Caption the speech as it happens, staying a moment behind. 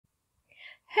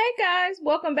Hey guys,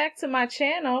 welcome back to my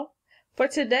channel. For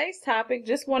today's topic,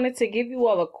 just wanted to give you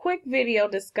all a quick video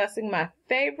discussing my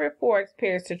favorite Forex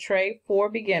pairs to trade for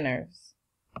beginners.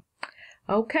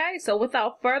 Okay, so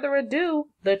without further ado,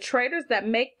 the traders that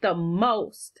make the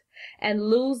most and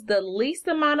lose the least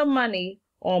amount of money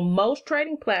on most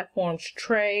trading platforms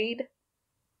trade,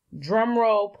 drum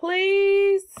roll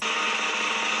please,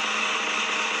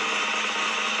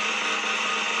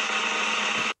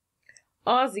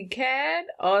 Aussie CAD,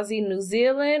 Aussie New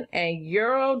Zealand, and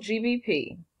Euro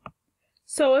GBP.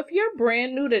 So if you're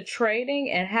brand new to trading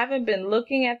and haven't been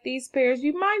looking at these pairs,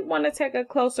 you might want to take a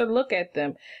closer look at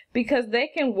them because they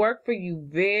can work for you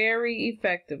very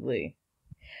effectively.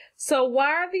 So why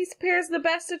are these pairs the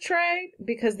best to trade?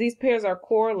 Because these pairs are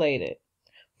correlated.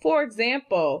 For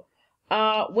example,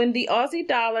 when the Aussie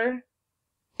dollar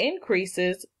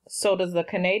increases, so does the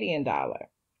Canadian dollar.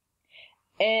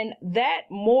 And that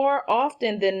more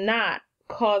often than not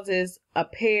causes a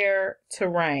pair to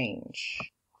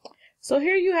range. So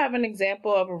here you have an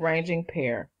example of a ranging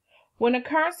pair. When a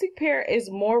currency pair is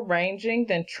more ranging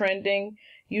than trending,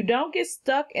 you don't get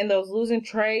stuck in those losing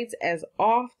trades as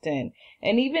often.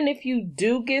 And even if you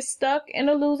do get stuck in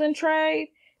a losing trade,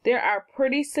 there are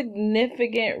pretty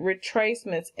significant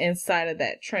retracements inside of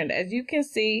that trend. As you can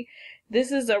see,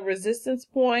 this is a resistance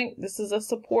point, this is a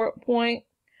support point.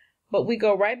 But we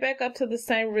go right back up to the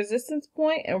same resistance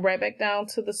point and right back down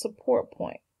to the support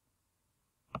point.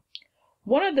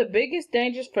 One of the biggest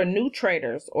dangers for new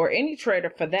traders, or any trader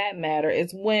for that matter,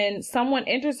 is when someone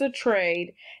enters a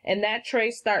trade and that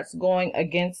trade starts going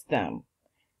against them,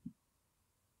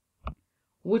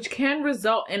 which can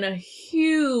result in a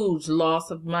huge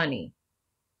loss of money.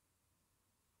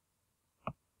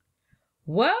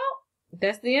 Well,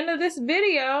 that's the end of this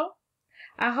video.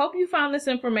 I hope you found this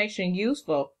information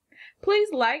useful. Please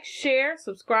like, share,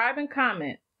 subscribe, and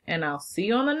comment, and I'll see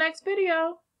you on the next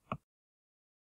video.